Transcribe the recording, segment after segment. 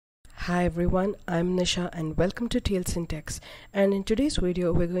Hi everyone, I'm Nisha and welcome to Tales in Text. And in today's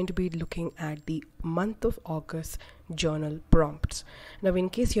video, we're going to be looking at the month of August journal prompts. Now, in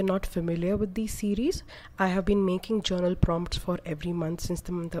case you're not familiar with these series, I have been making journal prompts for every month since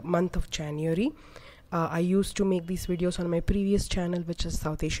the month of January. I used to make these videos on my previous channel, which is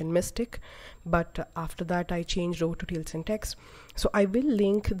South Asian Mystic, but after that I changed over to Tales in Text. So I will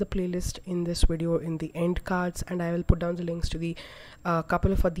link the playlist in this video in the end cards, and I will put down the links to the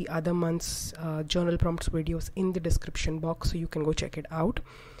couple of the other months journal prompts videos in the description box, so you can go check it out.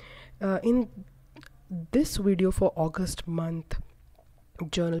 In this video for August month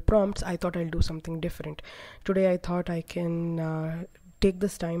journal prompts, I thought I'll do something different. Today I thought I can take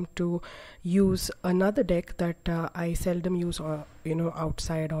this time to use another deck that I seldom use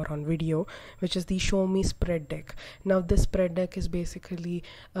outside or on video, which is the Show Me Spread deck. Now this spread deck is basically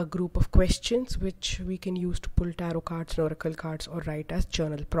a group of questions which we can use to pull tarot cards, oracle cards, or write as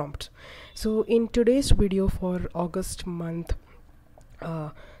journal prompts. So in today's video for August month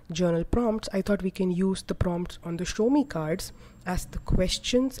journal prompts, I thought we can use the prompts on the Show Me cards as the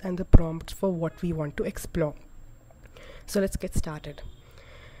questions and the prompts for what we want to explore. So let's get started.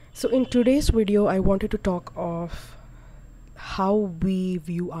 So in today's video, I wanted to talk of how we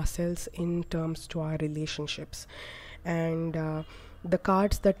view ourselves in terms to our relationships, and the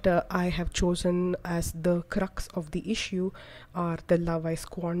cards that I have chosen as the crux of the issue are the love I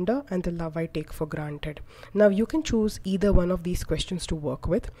squander and the love I take for granted. Now you can choose either one of these questions to work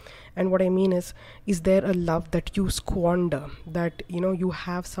with, and what I mean is there a love that you squander, that you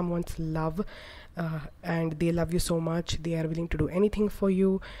have someone's love and they love you so much, they are willing to do anything for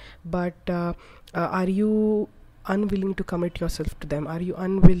you, but are you unwilling to commit yourself to them? Are you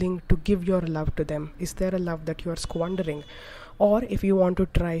unwilling to give your love to them? Is there a love that you are squandering? Or if you want to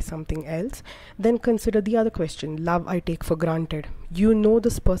try something else, then consider the other question, love I take for granted. You know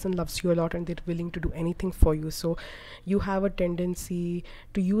this person loves you a lot and they're willing to do anything for you, so you have a tendency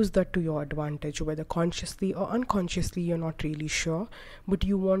to use that to your advantage, whether consciously or unconsciously, you're not really sure, but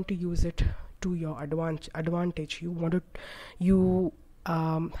you want to use it to your advantage. You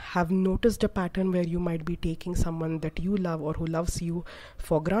have noticed a pattern where you might be taking someone that you love or who loves you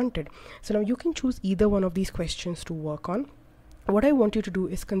for granted. So now you can choose either one of these questions to work on. What I want you to do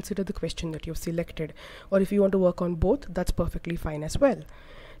is consider the question that you've selected, or if you want to work on both, that's perfectly fine as well.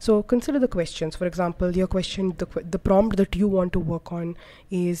 So consider the questions. For example, your question, the prompt that you want to work on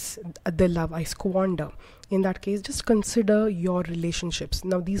is the love I squander. In that case, just consider your relationships.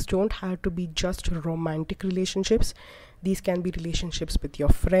 Now, these don't have to be just romantic relationships. These can be relationships with your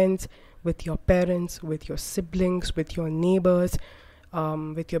friends, with your parents, with your siblings, with your neighbors,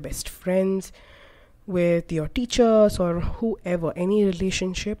 with your best friends, with your teachers, or whoever. Any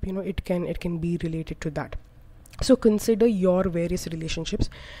relationship, it can be related to that. So consider your various relationships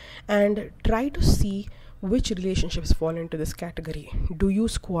and try to see which relationships fall into this category. Do you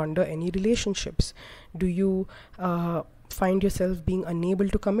squander any relationships? Do you find yourself being unable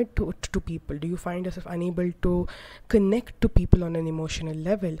to commit to people? Do you find yourself unable to connect to people on an emotional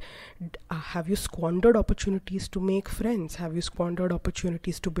level? Have you squandered opportunities to make friends? Have you squandered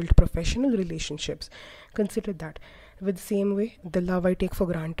opportunities to build professional relationships? Consider that. With the same way, the love I take for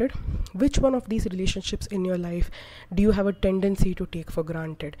granted, which one of these relationships in your life do you have a tendency to take for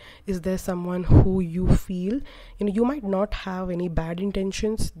granted? Is there someone who you feel, you might not have any bad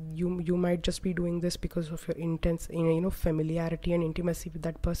intentions, you might just be doing this because of your intense familiarity and intimacy with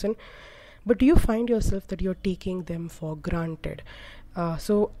that person, but do you find yourself that you're taking them for granted?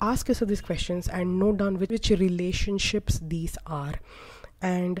 So ask yourself these questions and note down which relationships these are,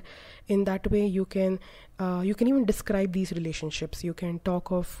 and in that way you can even describe these relationships. You can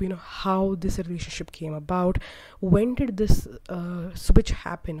talk of how this relationship came about. When did this switch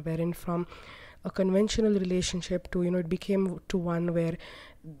happen, wherein from a conventional relationship to it became to one where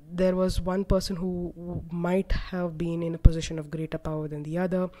there was one person who might have been in a position of greater power than the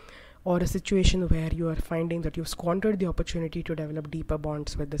other, or a situation where you are finding that you've squandered the opportunity to develop deeper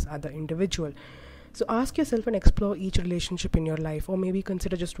bonds with this other individual. So ask yourself and explore each relationship in your life, or maybe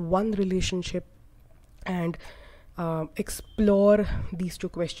consider just one relationship and explore these two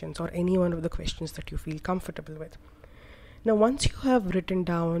questions, or any one of the questions that you feel comfortable with. Now, once you have written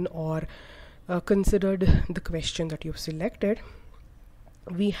down or considered the question that you've selected,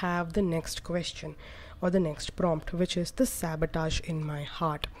 we have the next question or the next prompt, which is the sabotage in my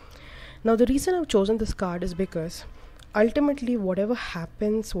heart. Now, the reason I've chosen this card is because ultimately, whatever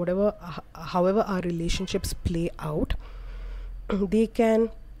happens, however our relationships play out, they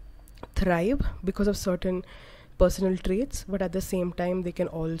can thrive because of certain personal traits, but at the same time they can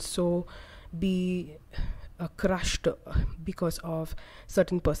also be crushed because of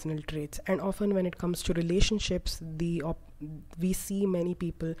certain personal traits. And often when it comes to relationships, we see many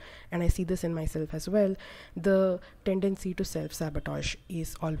people, and I see this in myself as well, the tendency to self-sabotage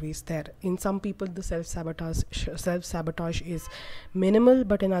is always there. In some people the self-sabotage is minimal,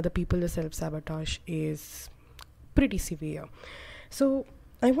 but in other people the self-sabotage is pretty severe. So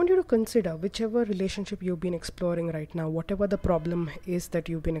I want you to consider whichever relationship you've been exploring right now, whatever the problem is that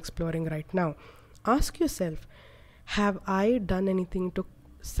you've been exploring right now, ask yourself, have I done anything to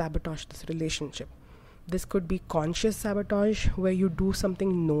sabotage this relationship? This could be conscious sabotage, where you do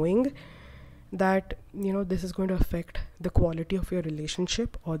something knowing that this is going to affect the quality of your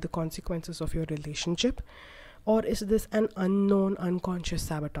relationship or the consequences of your relationship. Or is this an unknown, unconscious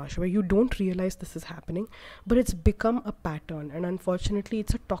sabotage where you don't realize this is happening, but it's become a pattern, and unfortunately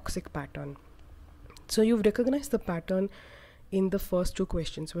it's a toxic pattern. So you've recognized the pattern in the first two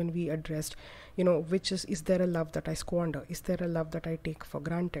questions when we addressed, which is there a love that I squander? Is there a love that I take for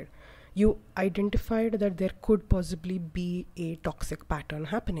granted? You identified that there could possibly be a toxic pattern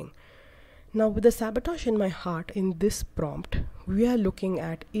happening. Now, with the sabotage in my heart, in this prompt, we are looking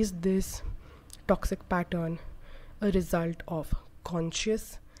at, is this toxic pattern a result of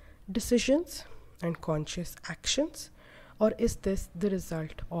conscious decisions and conscious actions, or is this the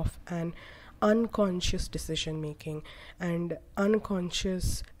result of an unconscious decision making and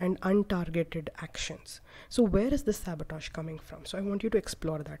unconscious and untargeted actions? So where is this sabotage coming from? So I want you to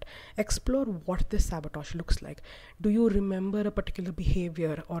explore that. Explore what this sabotage looks like. Do you remember a particular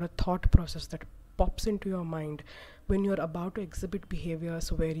behavior or a thought process that pops into your mind when you're about to exhibit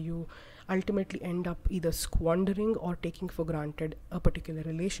behaviors where you ultimately end up either squandering or taking for granted a particular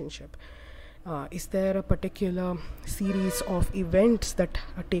relationship? Is there a particular series of events that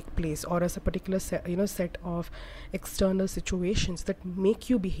take place, or as a particular set of external situations that make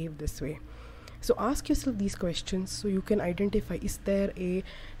you behave this way? So ask yourself these questions so you can identify, is there a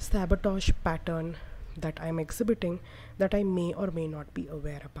sabotage pattern that I'm exhibiting that I may or may not be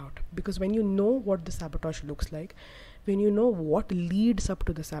aware about? Because when you know what the sabotage looks like, when you know what leads up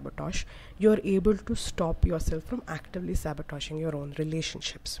to the sabotage, you're able to stop yourself from actively sabotaging your own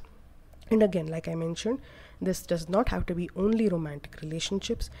relationships. And again, like I mentioned, this does not have to be only romantic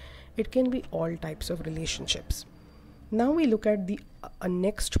relationships. It can be all types of relationships. Now we look at the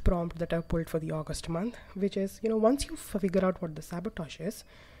next prompt that I've pulled for the August month, which is, once you figure out what the sabotage is,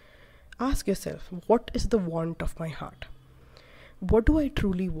 ask yourself, what is the want of my heart? What do I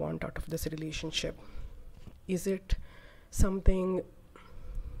truly want out of this relationship? Is it something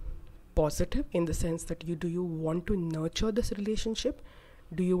positive in the sense that do you want to nurture this relationship?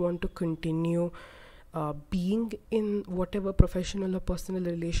 Do you want to continue being in whatever professional or personal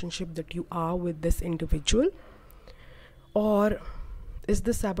relationship that you are with this individual? Or is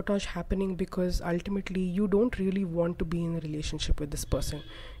this sabotage happening because ultimately you don't really want to be in a relationship with this person?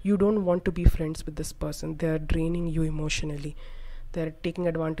 You don't want to be friends with this person. They're draining you emotionally. They're taking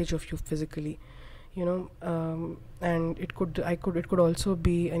advantage of you physically. And it could also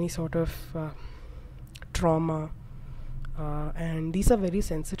be any sort of trauma. And these are very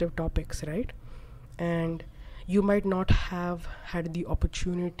sensitive topics, right? And you might not have had the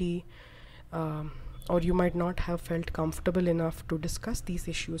opportunity or you might not have felt comfortable enough to discuss these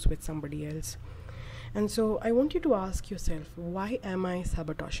issues with somebody else. And so I want you to ask yourself, why am I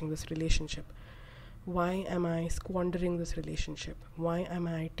sabotaging this relationship? Why am I squandering this relationship? Why am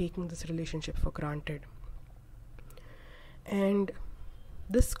I taking this relationship for granted? And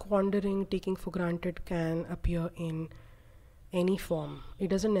this squandering, taking for granted, can appear in any form. It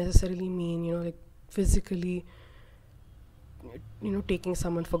doesn't necessarily mean, like physically, taking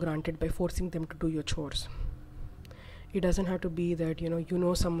someone for granted by forcing them to do your chores. It doesn't have to be that,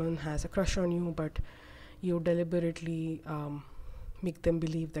 someone has a crush on you, but you deliberately make them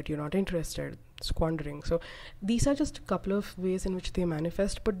believe that you're not interested, squandering. So these are just a couple of ways in which they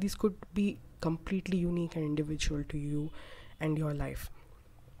manifest, but these could be completely unique and individual to you and your life.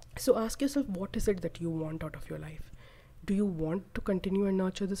 So ask yourself, what is it that you want out of your life? Do you want to continue and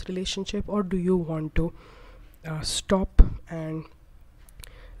nurture this relationship, or do you want to stop and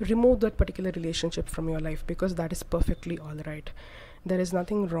remove that particular relationship from your life? Because that is perfectly all right. There is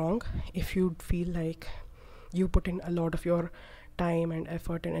nothing wrong if you feel like you put in a lot of your time and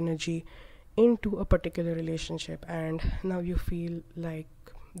effort and energy into a particular relationship, and now you feel like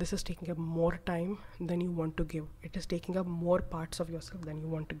this is taking up more time than you want to give. It is taking up more parts of yourself than you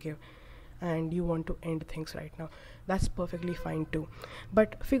want to give, and you want to end things right now. That's perfectly fine too.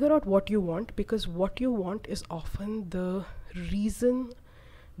 But figure out what you want, because what you want is often the reason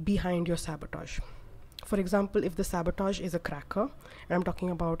behind your sabotage. For example, if the sabotage is a cracker, and I'm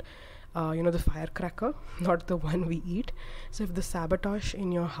talking about the firecracker, not the one we eat. So if the sabotage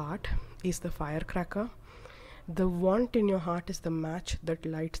in your heart is the firecracker, the want in your heart is the match that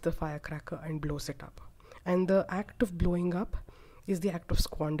lights the firecracker and blows it up. And the act of blowing up is the act of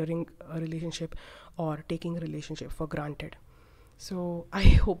squandering a relationship or taking a relationship for granted. So I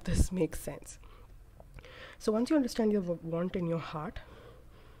hope this makes sense. So once you understand your want in your heart,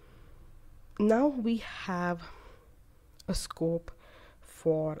 now we have a scope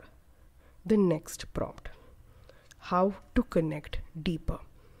for the next prompt: how to connect deeper.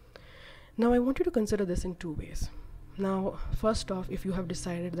 Now I want you to consider this in two ways. Now, first off, if you have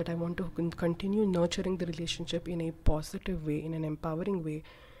decided that I want to continue nurturing the relationship in a positive way, in an empowering way,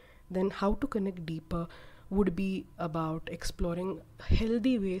 then how to connect deeper would be about exploring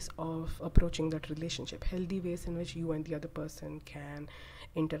healthy ways of approaching that relationship, healthy ways in which you and the other person can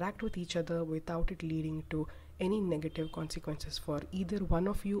interact with each other without it leading to any negative consequences for either one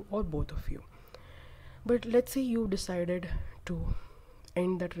of you or both of you. But let's say you decided to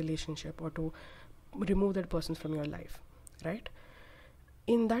end that relationship or to remove that person from your life, right?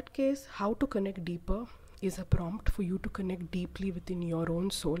 In that case, how to connect deeper is a prompt for you to connect deeply within your own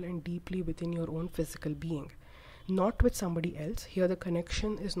soul and deeply within your own physical being, not with somebody else. Here the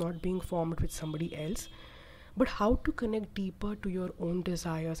connection is not being formed with somebody else, but how to connect deeper to your own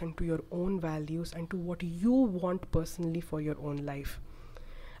desires and to your own values and to what you want personally for your own life.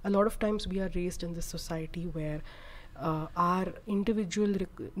 A lot of times we are raised in this society where our individual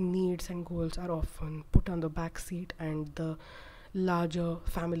needs and goals are often put on the back seat, and the larger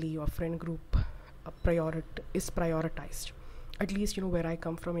family or friend group is prioritized. At least, where I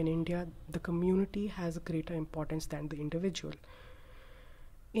come from in India, the community has greater importance than the individual.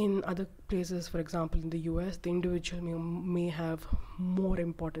 In other places, for example in the US, the individual may have more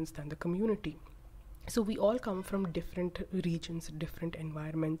importance than the community. So we all come from different regions, different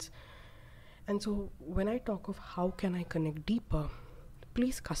environments. And so when I talk of how can I connect deeper,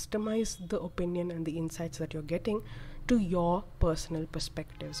 please customize the opinion and the insights that you're getting to your personal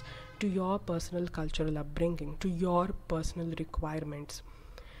perspectives, to your personal cultural upbringing, to your personal requirements.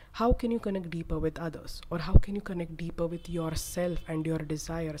 How can you connect deeper with others? Or how can you connect deeper with yourself and your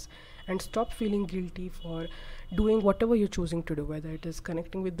desires, and stop feeling guilty for doing whatever you're choosing to do, whether it is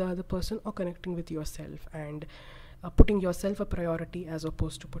connecting with the other person or connecting with yourself, and putting yourself a priority as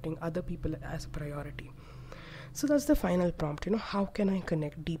opposed to putting other people as a priority. So that's the final prompt, how can I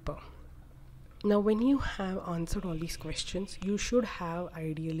connect deeper? Now, when you have answered all these questions, you should have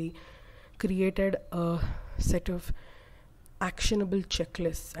ideally created a set of actionable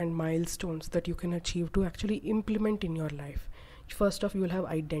checklists and milestones that you can achieve to actually implement in your life. First off, you will have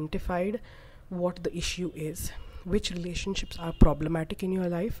identified what the issue is, which relationships are problematic in your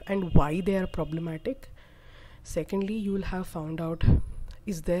life and why they are problematic. Secondly, you will have found out,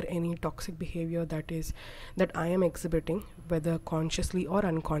 is there any toxic behavior that I am exhibiting, whether consciously or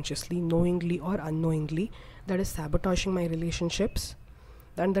unconsciously, knowingly or unknowingly, that is sabotaging my relationships,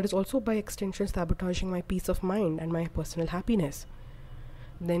 and that is also by extension sabotaging my peace of mind and my personal happiness.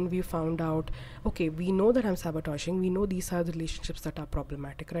 Then we found out, okay, we know that I'm sabotaging, we know these are the relationships that are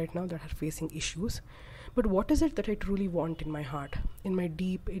problematic right now, that are facing issues, but what is it that I truly want in my heart, in my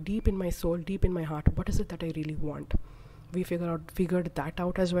deep in my soul, deep in my heart? What is it that I really want? We figured that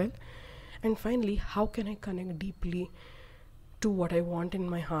out as well. And finally, how can I connect deeply to what I want in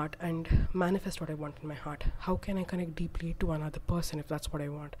my heart and manifest what I want in my heart? How can I connect deeply to another person if that's what I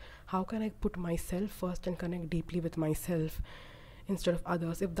want? How can I put myself first and connect deeply with myself instead of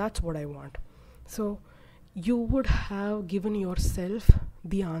others if that's what I want? So you would have given yourself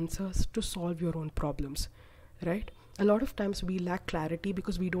the answers to solve your own problems, right? A lot of times we lack clarity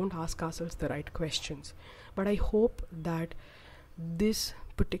because we don't ask ourselves the right questions. But I hope that this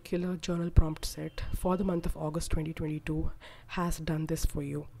particular journal prompt set for the month of August 2022 has done this for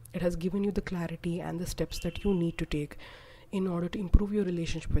you. It has given you the clarity and the steps that you need to take in order to improve your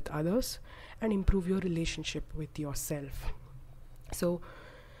relationship with others and improve your relationship with yourself. So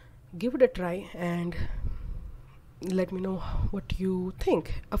give it a try and let me know what you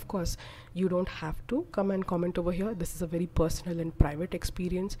think. Of course, you don't have to come and comment over here. This is a very personal and private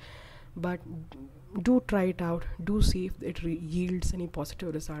experience, but do try it out. Do see if it yields any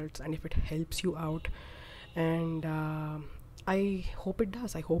positive results and if it helps you out. And I hope it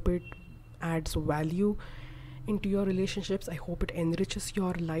does. I hope it adds value into your relationships. I hope it enriches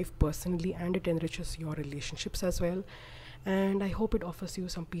your life personally and it enriches your relationships as well. And I hope it offers you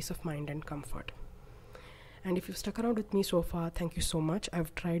some peace of mind and comfort. And if you've stuck around with me so far, thank you so much.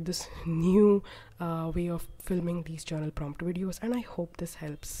 I've tried this new way of filming these journal prompt videos, and I hope this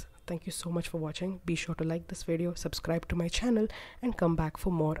helps Thank you so much for watching. Be sure to like this video, subscribe to my channel, and come back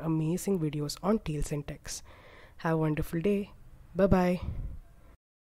for more amazing videos on Tales in Text. Have a wonderful day. Bye bye.